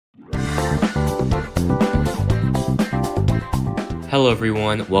Hello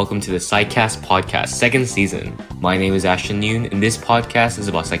everyone, welcome to the SciCast podcast, second season. My name is Ashton Yoon, and this podcast is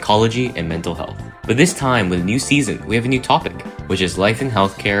about psychology and mental health. But this time, with a new season, we have a new topic, which is life in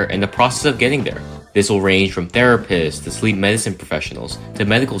healthcare and the process of getting there. This will range from therapists to sleep medicine professionals to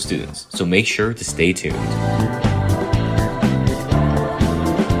medical students, so make sure to stay tuned.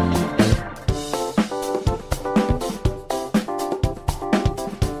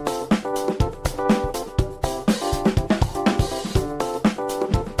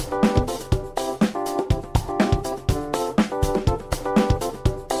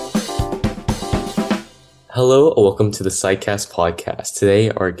 Hello, welcome to the SciCast podcast. Today,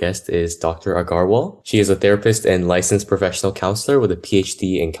 our guest is Dr. Agarwal. She is a therapist and licensed professional counselor with a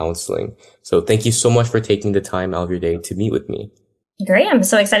Ph.D. in counseling. So thank you so much for taking the time out of your day to meet with me. Great. I'm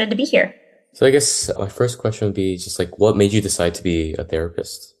so excited to be here. So I guess my first question would be just what made you decide to be a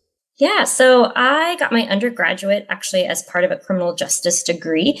therapist? Yeah, so I got my undergraduate actually as part of a criminal justice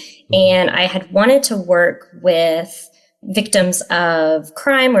degree, and I had wanted to work with victims of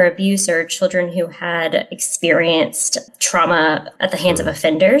crime or abuse or children who had experienced trauma at the hands of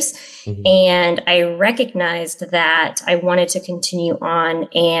offenders. And I recognized that I wanted to continue on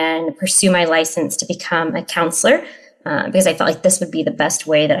and pursue my license to become a counselor because I felt like this would be the best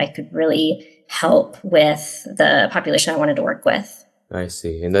way that I could really help with the population I wanted to work with. I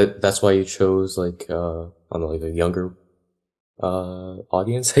see. And that's why you chose a younger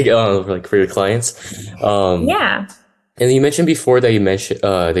audience, for your clients. Yeah. And you mentioned before that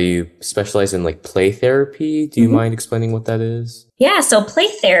that you specialize in play therapy. Do you mind explaining what that is? Yeah, so play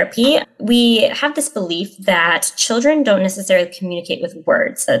therapy, we have this belief that children don't necessarily communicate with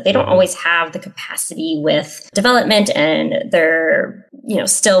words. So they don't always have the capacity with development, and they're,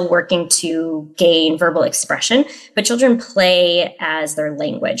 still working to gain verbal expression. But children play as their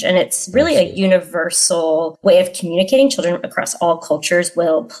language, and it's really a universal way of communicating. Children across all cultures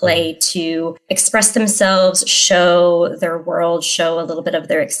will play to express themselves, show their world, show a little bit of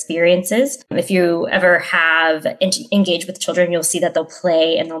their experiences. If you ever have engaged with children, you'll see that they'll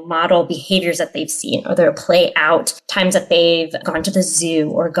play and they'll model behaviors that they've seen, or they'll play out times that they've gone to the zoo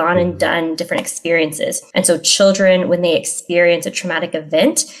or gone and done different experiences. And so children, when they experience a traumatic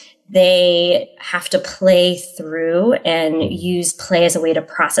event, they have to play through and use play as a way to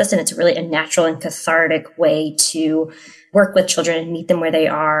process. And it's really a natural and cathartic way to work with children and meet them where they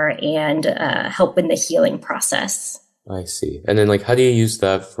are and help in the healing process. I see. And then how do you use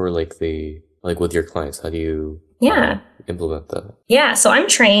that for with your clients? How do you implement that? Yeah, so I'm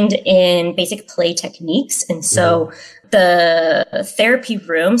trained in basic play techniques. And so the therapy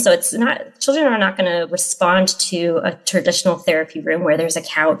room, so children are not going to respond to a traditional therapy room where there's a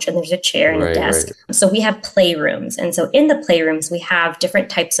couch and there's a chair and a desk. Right. So we have playrooms. And so in the playrooms, we have different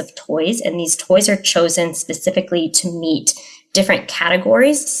types of toys, and these toys are chosen specifically to meet different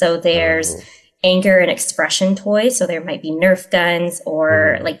categories. So there's anger and expression toys. So there might be Nerf guns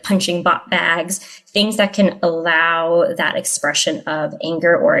or punching bot bags, things that can allow that expression of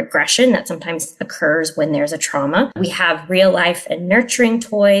anger or aggression that sometimes occurs when there's a trauma. We have real life and nurturing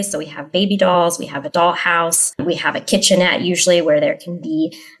toys. So we have baby dolls, we have a dollhouse, we have a kitchenette usually where there can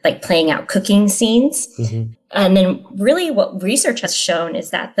be playing out cooking scenes. And then really what research has shown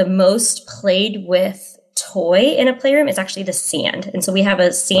is that the most played with toy in a playroom is actually the sand. And so we have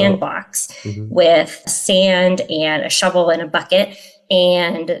a sandbox with sand and a shovel and a bucket.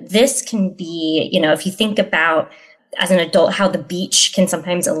 And this can be, if you think about as an adult, how the beach can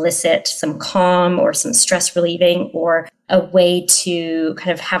sometimes elicit some calm or some stress relieving or a way to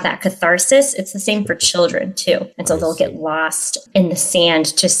kind of have that catharsis. It's the same for children too. And so they'll get lost in the sand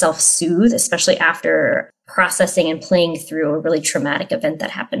to self-soothe, especially after processing and playing through a really traumatic event that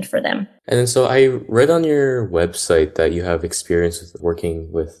happened for them. And then so I read on your website that you have experience with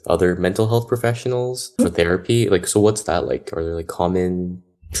working with other mental health professionals for therapy. So what's that like? Are there common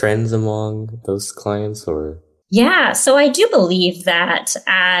trends among those clients or? Yeah, so I do believe that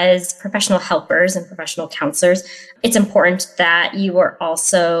as professional helpers and professional counselors, it's important that you are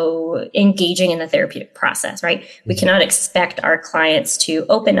also engaging in the therapeutic process, right? We cannot expect our clients to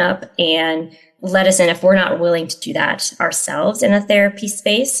open up and let us in if we're not willing to do that ourselves in a therapy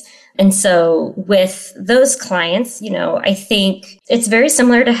space. And so with those clients, I think it's very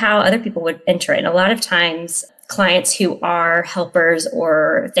similar to how other people would enter in. A lot of times, clients who are helpers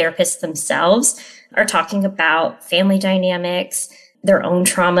or therapists themselves are talking about family dynamics, their own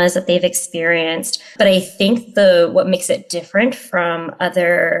traumas that they've experienced. But I think what makes it different from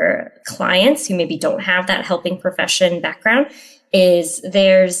other clients who maybe don't have that helping profession background is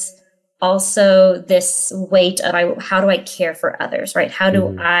there's also this weight of how do I care for others, right? How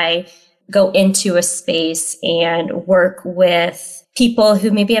do I go into a space and work with people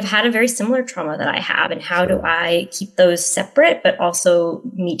who maybe have had a very similar trauma that I have, and how do I keep those separate, but also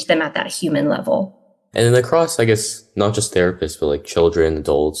meet them at that human level. And then across, I guess, not just therapists, but like children,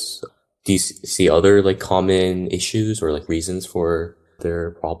 adults, do you see other like common issues or like reasons for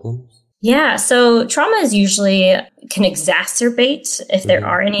their problems? Yeah, so trauma is usually can exacerbate if there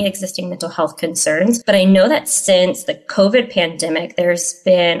are any existing mental health concerns. But I know that since the COVID pandemic, there's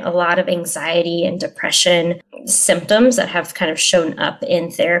been a lot of anxiety and depression symptoms that have kind of shown up in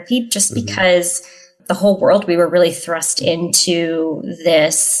therapy, just because the whole world, we were really thrust into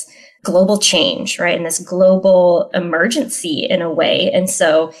this global change, right? And this global emergency in a way. And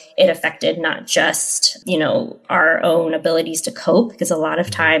so it affected not just, our own abilities to cope, because a lot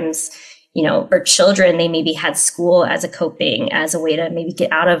of times, for children, they maybe had school as a coping, as a way to maybe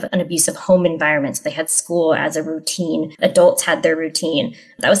get out of an abusive home environment. So they had school as a routine. Adults had their routine.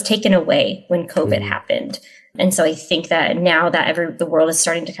 That was taken away when COVID happened. And so I think that now that the world is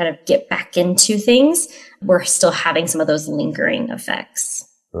starting to kind of get back into things, we're still having some of those lingering effects.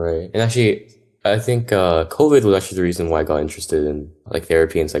 Right. And actually, I think COVID was actually the reason why I got interested in like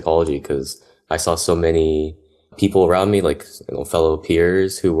therapy and psychology, because I saw so many people around me, like fellow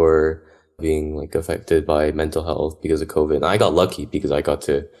peers who were being like affected by mental health because of COVID. And I got lucky because I got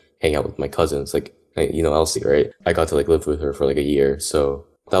to hang out with my cousins, like, Elsie, right? I got to like live with her for like a year. So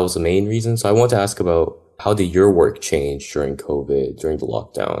that was the main reason. So I want to ask about, how did your work change during COVID, during the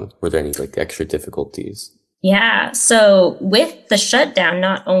lockdown? Were there any like extra difficulties? Yeah. So with the shutdown,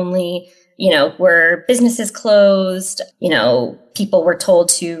 not only, were businesses closed, people were told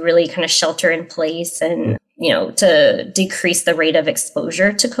to really kind of shelter in place and, to decrease the rate of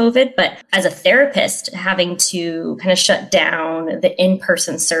exposure to COVID. But as a therapist, having to kind of shut down the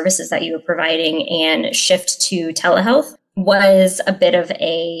in-person services that you were providing and shift to telehealth was a bit of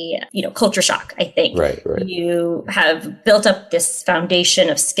a, culture shock, I think. Right. You have built up this foundation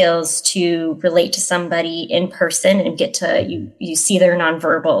of skills to relate to somebody in person and get to, you see their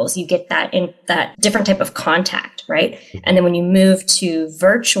nonverbals, you get that different type of contact, right? And then when you move to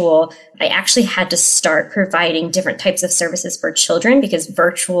virtual, I actually had to start providing different types of services for children, because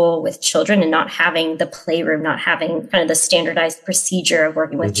virtual with children and not having the playroom, not having kind of the standardized procedure of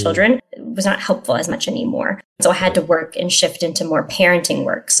working with children was not helpful as much anymore. So I had to work and shift into more parenting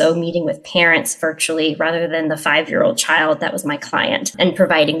work. So meeting with parents virtually rather than the 5-year-old child that was my client, and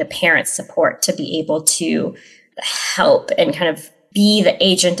providing the parents support to be able to help and kind of be the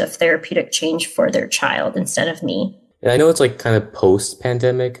agent of therapeutic change for their child instead of me. And I know it's like kind of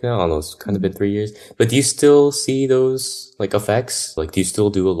post-pandemic now. I don't know, it's kind of been 3 years. But do you still see those like effects? Like, do you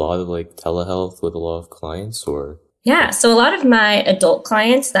still do a lot of like telehealth with a lot of clients, or? Yeah. So a lot of my adult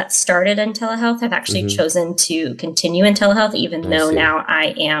clients that started in telehealth have actually chosen to continue in telehealth, even though now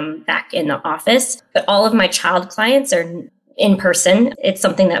I am back in the office. But all of my child clients are in person. It's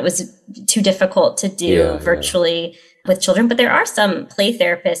something that was too difficult to do virtually with children. But there are some play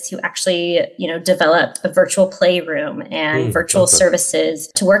therapists who actually, developed a virtual playroom and virtual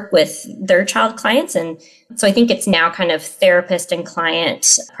services to work with their child clients. And so I think it's now kind of therapist and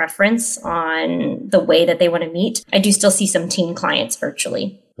client preference on the way that they want to meet. I do still see some teen clients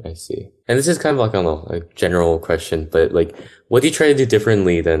virtually. I see. And this is kind of like, I don't know, a general question, but like, what do you try to do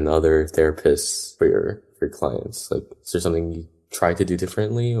differently than other therapists for your clients? Like, is there something you try to do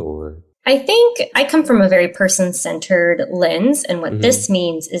differently, or? I think I come from a very person-centered lens. And what this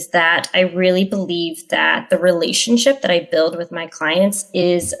means is that I really believe that the relationship that I build with my clients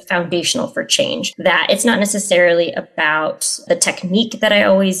is foundational for change. That it's not necessarily about the technique that I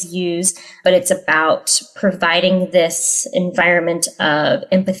always use, but it's about providing this environment of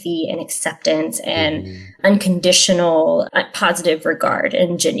empathy and acceptance and unconditional positive regard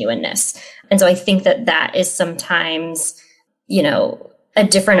and genuineness. And so I think that is sometimes, a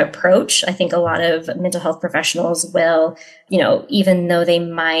different approach. I think a lot of mental health professionals will, even though they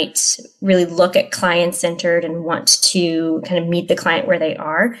might really look at client-centered and want to kind of meet the client where they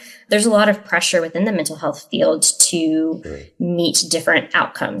are, there's a lot of pressure within the mental health field to meet different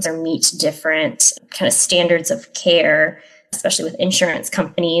outcomes or meet different kind of standards of care. Especially with insurance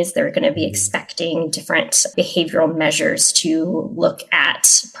companies, they're going to be expecting different behavioral measures to look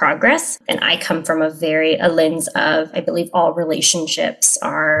at progress. And I come from a lens of, I believe all relationships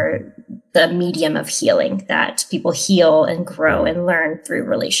are the medium of healing, that people heal and grow and learn through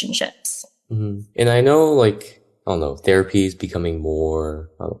relationships. And I know, like, I don't know, therapy is becoming more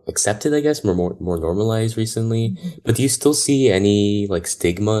accepted, I guess, more normalized recently. But do you still see any like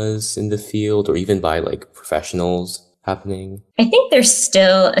stigmas in the field, or even by like professionals happening? I think there's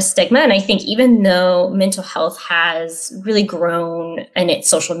still a stigma. And I think even though mental health has really grown in its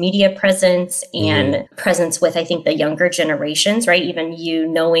social media presence and presence with, I think, the younger generations, right? Even you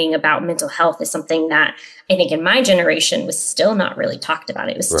knowing about mental health is something that I think in my generation was still not really talked about.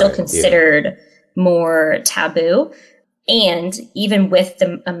 It was still considered more taboo. And even with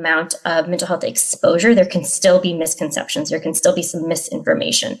the amount of mental health exposure, there can still be misconceptions. There can still be some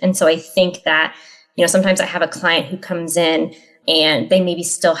misinformation. And so I think that, sometimes I have a client who comes in and they maybe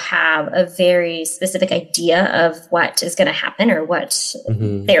still have a very specific idea of what is going to happen or what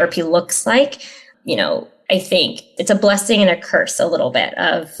therapy looks like. I think it's a blessing and a curse a little bit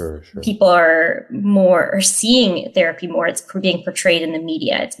of people are seeing therapy more. It's being portrayed in the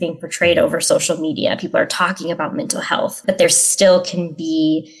media. It's being portrayed over social media. People are talking about mental health, but there still can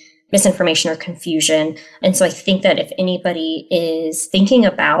be misinformation or confusion. And so I think that if anybody is thinking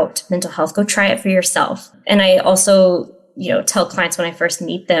about mental health, go try it for yourself. And I also, tell clients when I first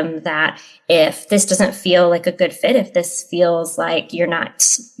meet them that if this doesn't feel like a good fit, if this feels like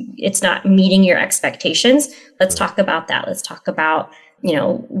it's not meeting your expectations, let's talk about that. Let's talk about,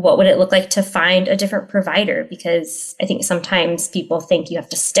 what would it look like to find a different provider? Because I think sometimes people think you have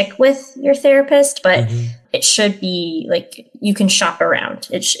to stick with your therapist, but it should be like you can shop around.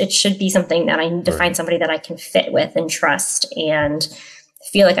 It should be something that I need to find somebody that I can fit with and trust and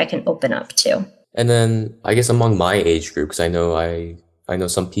feel like I can open up to. And then I guess among my age group, because I know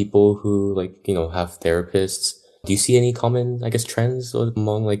some people who have therapists. Do you see any common, trends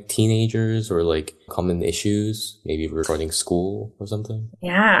among teenagers or common issues, maybe regarding school or something?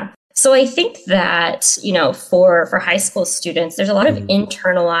 Yeah. So I think that, for high school students, there's a lot of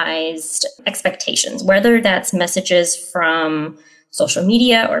internalized expectations, whether that's messages from social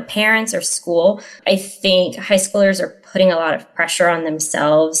media or parents or school. I think high schoolers are putting a lot of pressure on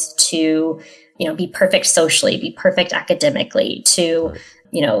themselves to, be perfect socially, be perfect academically, to,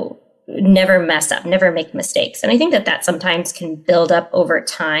 never mess up, never make mistakes. And I think that sometimes can build up over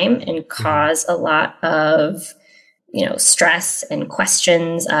time and cause a lot of, stress and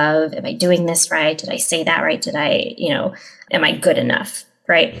questions of, am I doing this right? Did I say that right? Did I, am I good enough?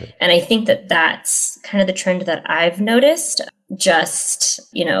 Right. And I think that that's kind of the trend that I've noticed. Just,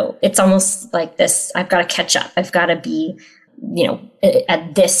 it's almost like this, I've got to catch up. I've got to be,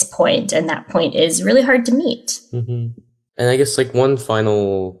 at this point, and that point is really hard to meet. And I guess one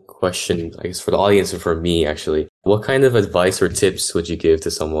final question, I guess for the audience and for me actually, what kind of advice or tips would you give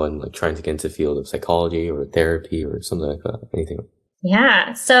to someone trying to get into the field of psychology or therapy or something like that? Anything?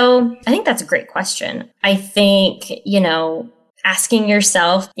 Yeah. So I think that's a great question. I think, asking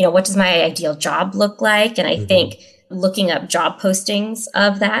yourself, what does my ideal job look like? And I think looking up job postings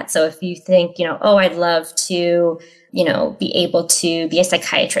of that. So if you think, I'd love to, be able to be a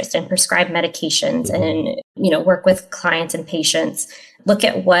psychiatrist and prescribe medications and, work with clients and patients, look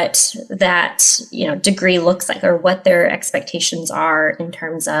at what that, degree looks like or what their expectations are in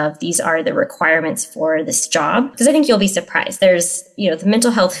terms of these are the requirements for this job. Because I think you'll be surprised. There's, the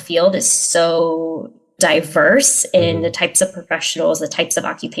mental health field is so diverse in the types of professionals, the types of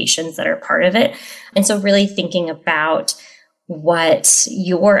occupations that are part of it. And so really thinking about what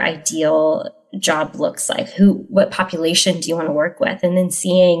your ideal job looks like, what population do you want to work with? And then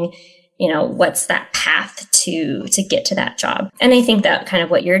seeing, what's that path to get to that job. And I think that kind of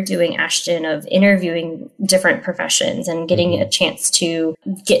what you're doing, Ashton, of interviewing different professions and getting a chance to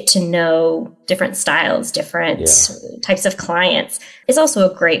get to know different styles, different types of clients is also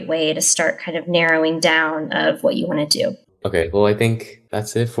a great way to start kind of narrowing down of what you want to do. Okay. Well, I think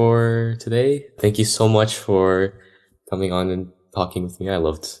that's it for today. Thank you so much for coming on and talking with me. I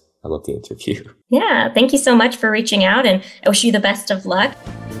loved the interview. Yeah, thank you so much for reaching out, and I wish you the best of luck.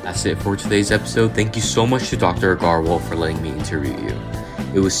 That's it for today's episode. Thank you so much to Dr. Agarwal for letting me interview you.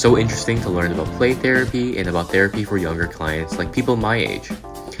 It was so interesting to learn about play therapy and about therapy for younger clients like people my age.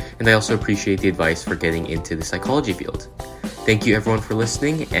 And I also appreciate the advice for getting into the psychology field. Thank you everyone for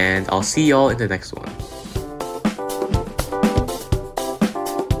listening, and I'll see y'all in the next one.